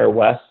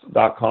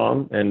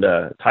goldentirewest.com, and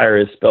tire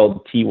is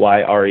spelled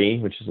Tyre,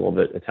 which is a little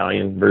bit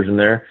Italian version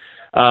there.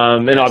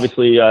 And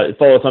obviously,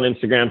 follow us on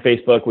Instagram,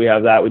 Facebook. We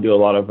have that. We do a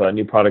lot of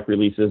new product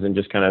releases and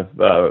just kind of,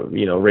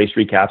 race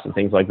recaps and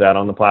things like that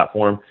on the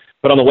platform.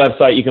 But on the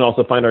website, you can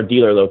also find our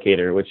dealer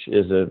locator, which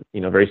is a,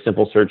 very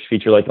simple search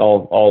feature like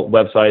all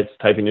websites.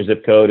 Type in your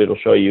zip code. It'll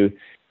show you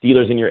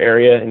dealers in your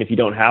area. And if you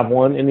don't have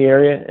one in the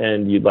area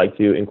and you'd like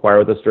to inquire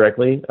with us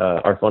directly,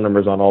 our phone number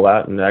is on all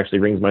that, and it actually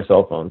rings my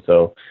cell phone.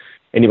 So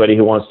anybody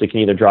who wants to can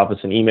either drop us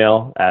an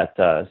email at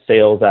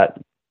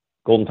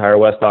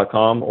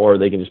sales@goldentirewest.com, or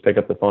they can just pick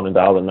up the phone and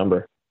dial the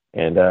number,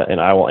 and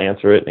I will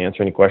answer it and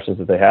answer any questions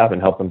that they have and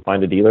help them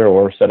find a dealer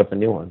or set up a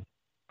new one.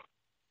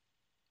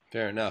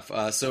 Fair enough.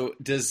 So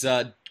does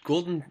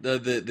Golden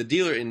the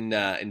dealer in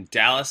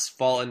Dallas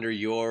fall under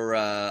your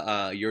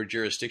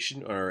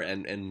jurisdiction, or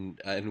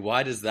and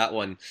why does that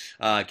one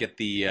get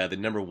the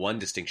number 1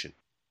 distinction?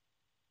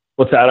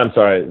 What's that? I'm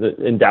sorry.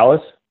 In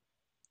Dallas?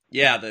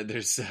 Yeah,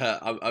 there's.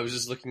 I was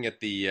just looking at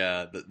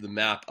the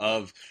map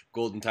of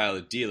Golden Tire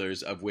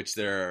dealers, of which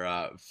there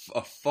are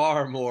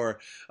far more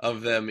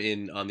of them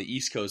on the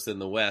East Coast than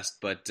the West.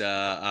 But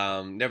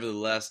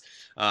nevertheless,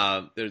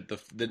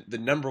 the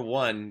number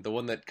 1, the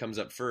one that comes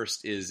up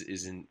first,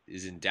 is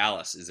in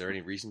Dallas. Is there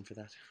any reason for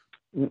that?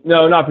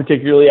 No, not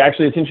particularly.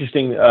 Actually, it's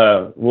interesting.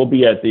 We'll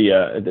be at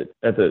the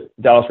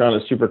Dallas round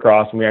of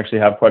Supercross, and we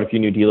actually have quite a few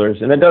new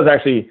dealers, and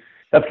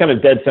that's kind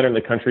of dead center in the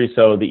country.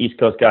 So the East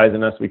Coast guys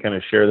and us, we kind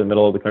of share the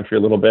middle of the country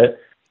a little bit.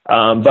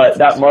 But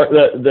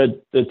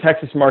the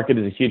Texas market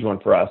is a huge one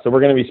for us. So we're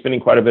going to be spending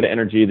quite a bit of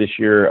energy this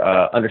year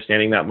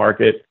understanding that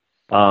market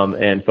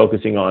and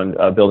focusing on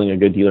building a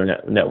good dealer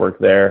network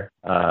there.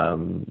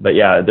 But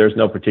yeah, there's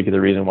no particular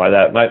reason why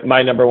that.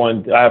 My number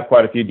 1, I have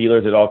quite a few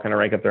dealers that all kind of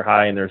rank up there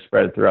high, and they're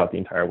spread throughout the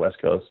entire West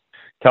Coast.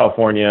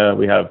 California,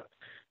 we have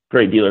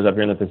great dealers up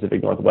here in the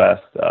Pacific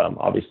Northwest,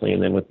 obviously,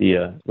 and then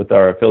with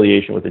our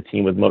affiliation with the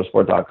team with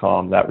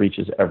motorsport.com, that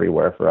reaches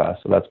everywhere for us.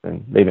 So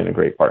they've been a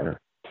great partner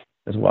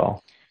as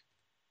well.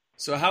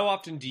 So how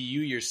often do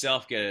you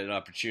yourself get an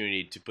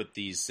opportunity to put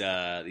these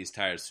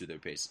tires through their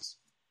paces?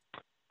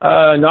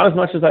 Not as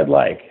much as I'd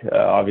like.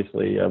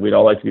 Obviously, we'd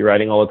all like to be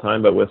riding all the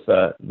time, but with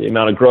the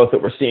amount of growth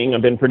that we're seeing,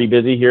 I've been pretty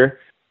busy here.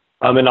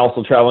 And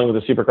also traveling with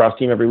the Supercross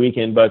team every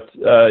weekend. But,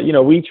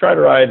 we try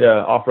to ride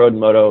off-road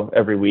moto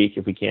every week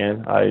if we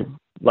can.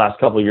 Last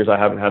couple of years, I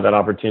haven't had that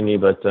opportunity,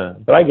 but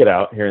I get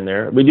out here and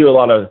there. We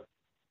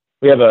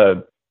have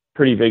a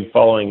pretty big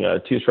following,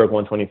 two-stroke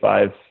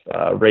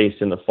 125 race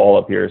in the fall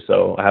up here.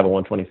 So I have a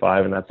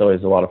 125, and that's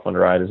always a lot of fun to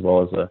ride, as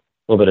well as a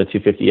little bit of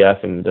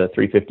 250F and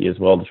 350 as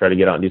well, to try to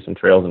get out and do some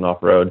trails and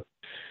off-road.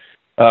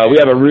 We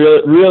have a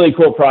really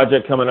cool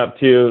project coming up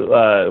too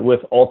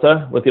with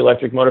Alta, with the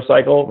electric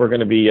motorcycle. We're going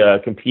to be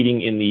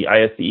competing in the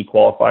ISCE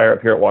qualifier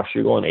up here at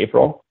Washougal in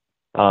April.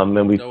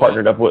 And we've been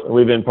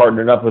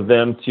partnered up with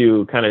them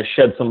to kind of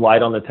shed some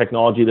light on the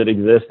technology that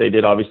exists. They've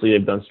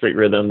done straight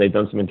rhythm, they've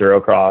done some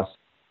endurocross,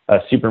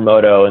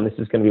 supermoto, and this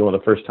is going to be one of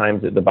the first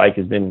times that the bike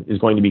is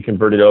going to be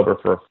converted over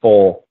for a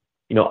full,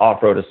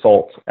 off-road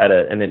assault at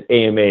an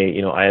AMA,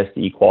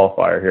 ISCE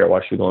qualifier here at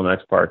Washougal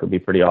MX Park. Would be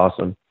pretty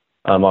awesome.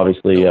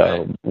 Obviously,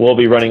 we'll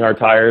be running our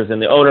tires,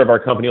 and the owner of our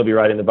company will be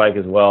riding the bike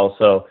as well.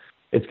 So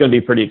it's going to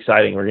be pretty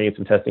exciting. We're going to get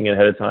some testing in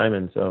ahead of time,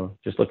 and so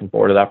just looking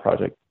forward to that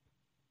project.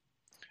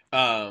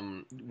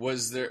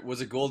 Was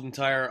a golden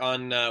tire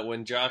on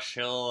when Josh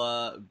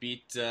Hill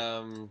beat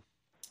Kyle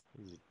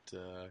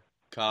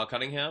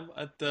Cunningham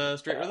at the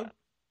Straight Rhythm?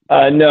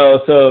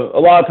 No. So a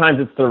lot of times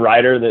it's the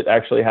rider that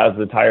actually has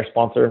the tire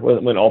sponsor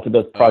when Alta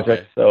does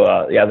projects. Okay. So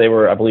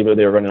I believe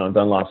they were running on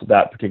Dunlops at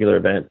that particular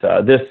event.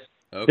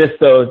 This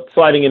though,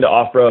 sliding into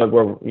off-road,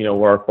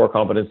 where our core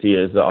competency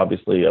is,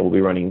 obviously we'll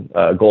be running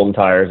Golden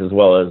tires as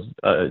well as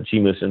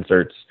G-Moose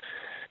inserts.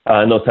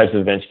 And those types of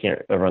events, you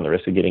can't run the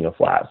risk of getting a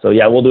flat. So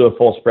yeah, we'll do a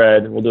full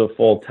spread. We'll do a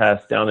full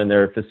test down in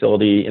their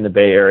facility in the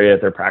Bay Area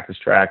at their practice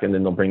track, and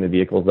then they'll bring the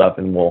vehicles up,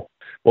 and we'll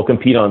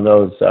compete on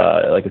those.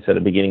 Like I said, at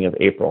the beginning of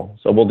April.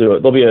 So we'll do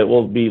it.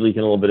 We'll be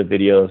leaking a little bit of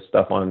video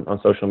stuff on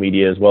social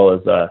media, as well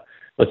as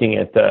looking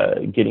at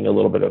getting a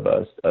little bit of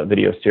a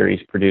video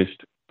series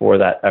produced for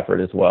that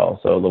effort as well.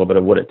 So a little bit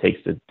of what it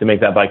takes to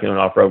make that bike into an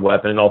off-road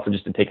weapon, and also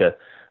just to take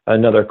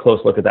another close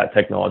look at that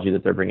technology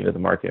that they're bringing to the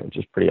market, which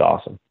is pretty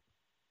awesome.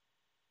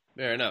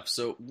 Fair enough.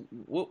 So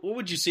what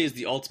would you say is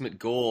the ultimate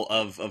goal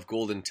of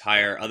Golden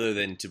Tire, other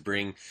than to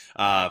bring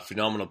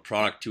phenomenal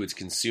product to its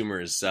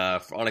consumers?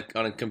 On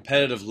a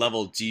competitive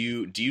level, do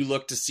you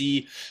look to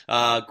see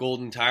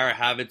Golden Tire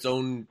have its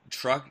own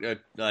truck,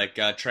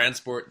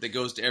 transport that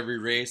goes to every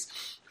race,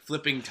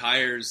 flipping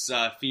tires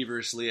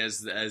feverishly as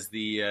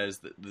the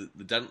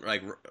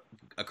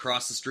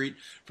across the street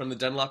from the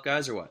Dunlop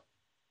guys, or what?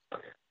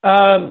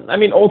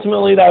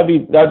 Ultimately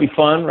that'd be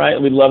fun, right?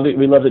 We'd love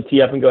to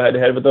tee up and go head to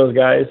head with those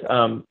guys.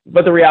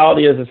 But the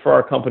reality is for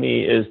our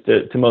company is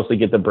to mostly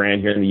get the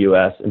brand here in the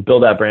U.S. and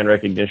build that brand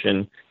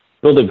recognition,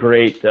 build a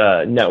great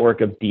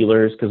network of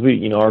dealers, because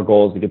our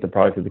goal is to get the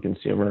product to the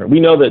consumer. We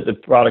know that the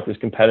product is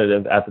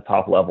competitive at the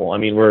top level. I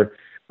mean, we're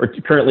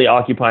currently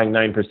occupying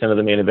 9% of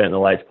the main event in the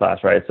lights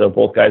class, right? So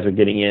both guys are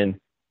getting in,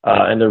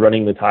 and they're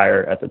running the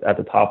tire at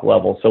the top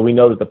level. So we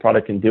know that the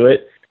product can do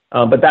it.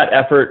 But that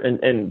effort,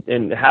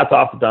 and hats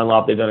off to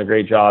Dunlop, they've done a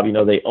great job.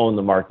 They own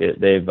the market.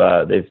 They've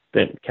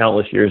spent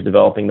countless years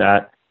developing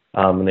that,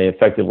 and they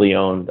effectively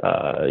own,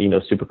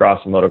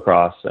 Supercross and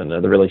motocross and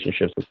the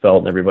relationships with Felt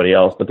and everybody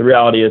else. But the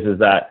reality is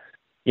that,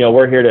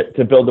 we're here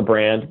to build the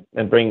brand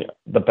and bring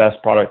the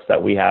best products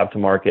that we have to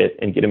market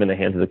and get them in the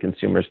hands of the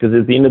consumers. Because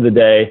at the end of the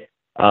day,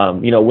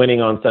 winning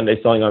on Sunday,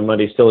 selling on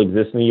Monday still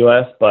exists in the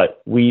U.S.,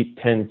 but we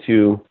tend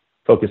to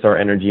focus our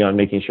energy on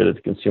making sure that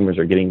the consumers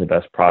are getting the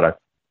best product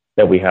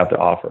that we have to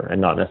offer,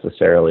 and not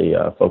necessarily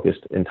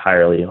focused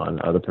entirely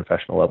on the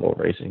professional level of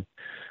racing.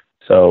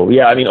 So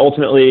yeah,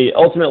 ultimately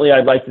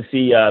I'd like to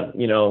see,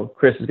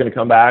 Chris is going to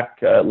come back.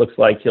 Looks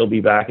like he'll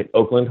be back at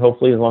Oakland,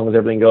 hopefully, as long as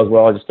everything goes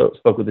well. I just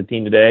spoke with the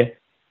team today.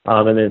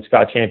 And then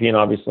Scott Champion,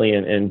 obviously,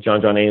 and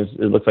John Ames,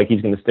 it looks like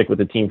he's going to stick with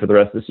the team for the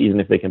rest of the season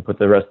if they can put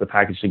the rest of the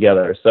package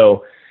together.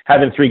 So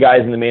having three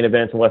guys in the main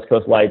events and West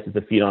Coast Lights is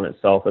a feat on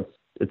itself.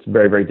 It's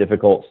very, very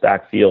difficult,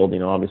 stacked field.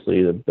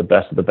 Obviously the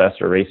best of the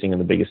best are racing, and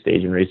the biggest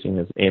stage in racing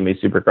is AMA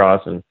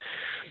Supercross. And,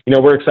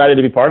 we're excited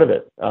to be part of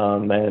it.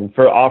 And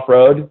for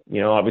off-road,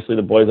 obviously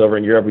the boys over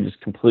in Europe, we just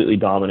completely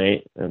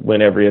dominate and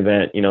win every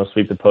event,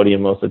 sweep the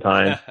podium most of the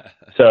time.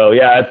 So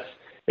yeah,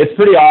 it's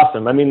pretty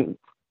awesome.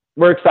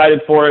 We're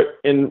excited for it.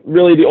 And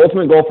really the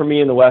ultimate goal for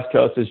me in the West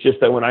Coast is just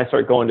that when I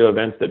start going to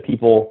events that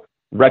people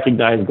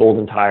recognize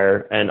Golden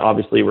Tire, and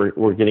obviously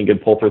we're getting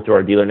good pull through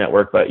our dealer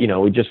network, but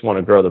we just want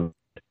to grow them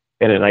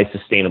in a nice,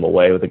 sustainable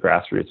way with a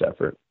grassroots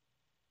effort.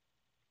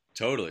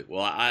 Totally.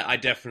 Well, I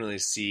definitely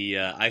see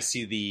I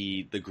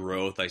see the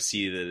growth. I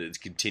see that it's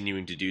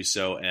continuing to do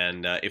so,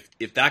 and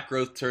if that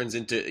growth turns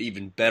into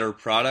even better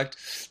product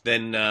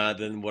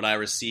than what I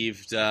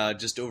received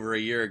just over a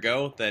year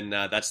ago, then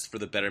that's for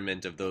the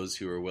betterment of those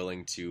who are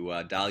willing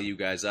to dial you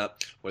guys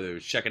up, whether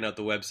it's checking out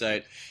the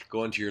website,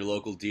 going to your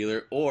local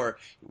dealer, or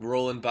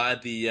rolling by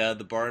the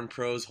Barn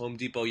Pros, Home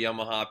Depot,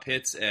 Yamaha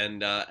pits,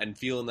 and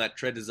feeling that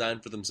tread design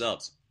for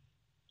themselves.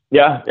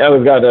 Yeah,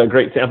 we've got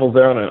great samples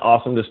there on an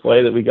awesome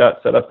display that we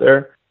got set up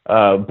there,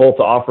 both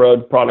the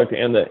off-road product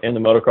and the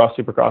motocross,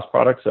 supercross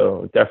product.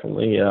 So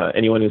definitely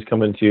anyone who's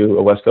coming to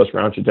a West Coast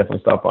round should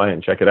definitely stop by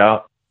and check it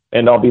out.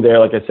 And I'll be there,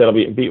 like I said,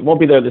 won't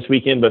be there this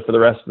weekend, but for the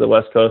rest of the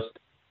West Coast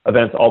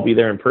events, I'll be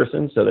there in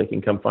person, so they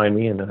can come find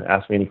me and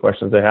ask me any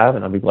questions they have,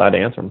 and I'll be glad to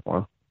answer them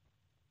for them.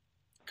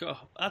 Cool.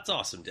 That's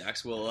awesome,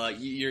 Dax. Well,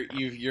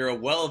 you're a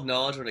well of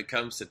knowledge when it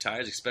comes to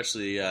tires,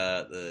 especially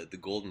the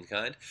golden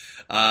kind.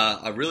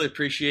 I really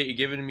appreciate you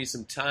giving me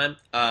some time.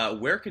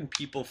 Where can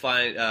people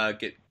find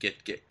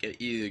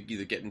either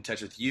get in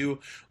touch with you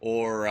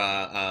or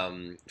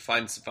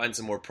find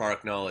some more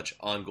product knowledge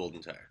on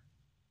Golden Tire?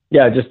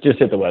 Yeah, just hit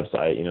the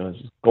website. It's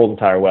just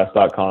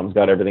goldentirewest.com's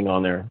got everything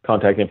on there.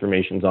 Contact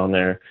information's on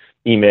there.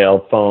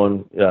 Email,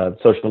 phone,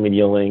 social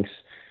media links.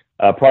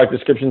 Product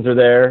descriptions are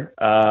there,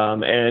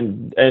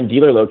 and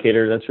dealer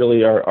locator. That's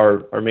really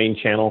our main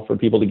channel for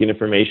people to get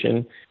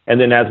information. And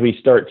then as we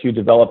start to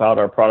develop out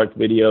our product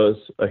videos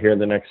here in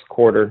the next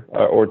quarter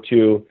or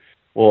two,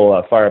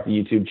 we'll fire up the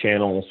YouTube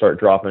channel and we'll start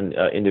dropping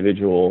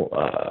individual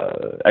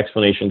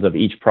explanations of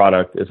each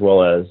product, as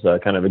well as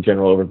kind of a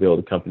general overview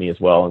of the company as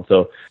well. And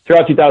so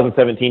throughout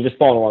 2017, just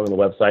following along on the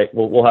website,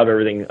 we'll have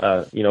everything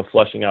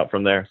flushing out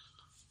from there.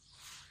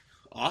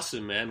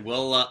 Awesome, man.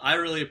 Well, I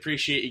really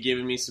appreciate you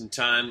giving me some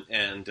time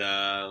and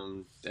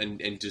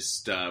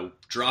just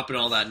dropping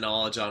all that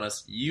knowledge on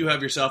us. You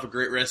have yourself a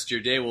great rest of your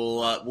day.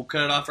 We'll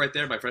cut it off right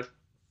there, my friend.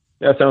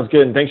 Yeah, sounds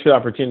good. And thanks for the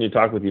opportunity to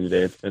talk with you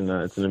today. It's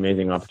an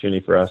amazing opportunity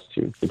for us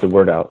to get the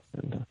word out,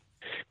 and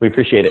we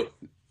appreciate it.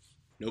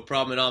 No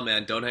problem at all,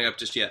 man. Don't hang up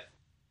just yet.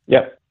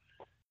 Yep.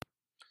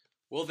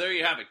 Well, there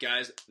you have it,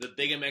 guys. The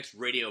Big MX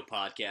Radio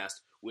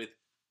Podcast with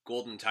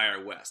Golden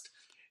Tire West.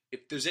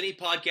 If there's any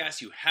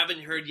podcasts you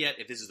haven't heard yet,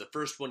 if this is the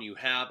first one you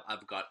have,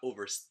 I've got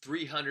over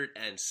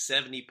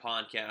 370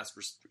 podcasts,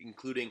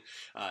 including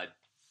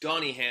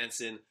Donnie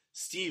Hansen,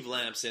 Steve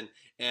Lampson,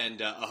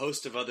 and a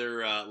host of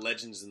other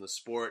legends in the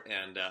sport,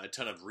 and a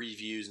ton of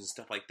reviews and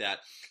stuff like that.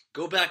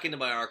 Go back into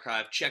my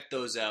archive, check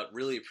those out,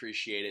 really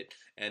appreciate it,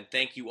 and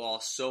thank you all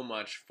so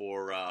much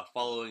for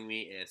following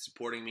me and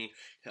supporting me.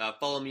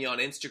 Follow me on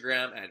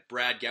Instagram at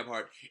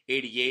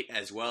BradGebhart88,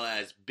 as well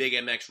as Big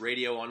MX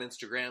Radio on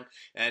Instagram,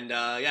 and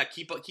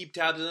keep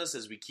tabs on us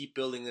as we keep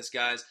building this,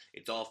 guys.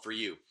 It's all for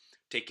you.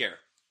 Take care.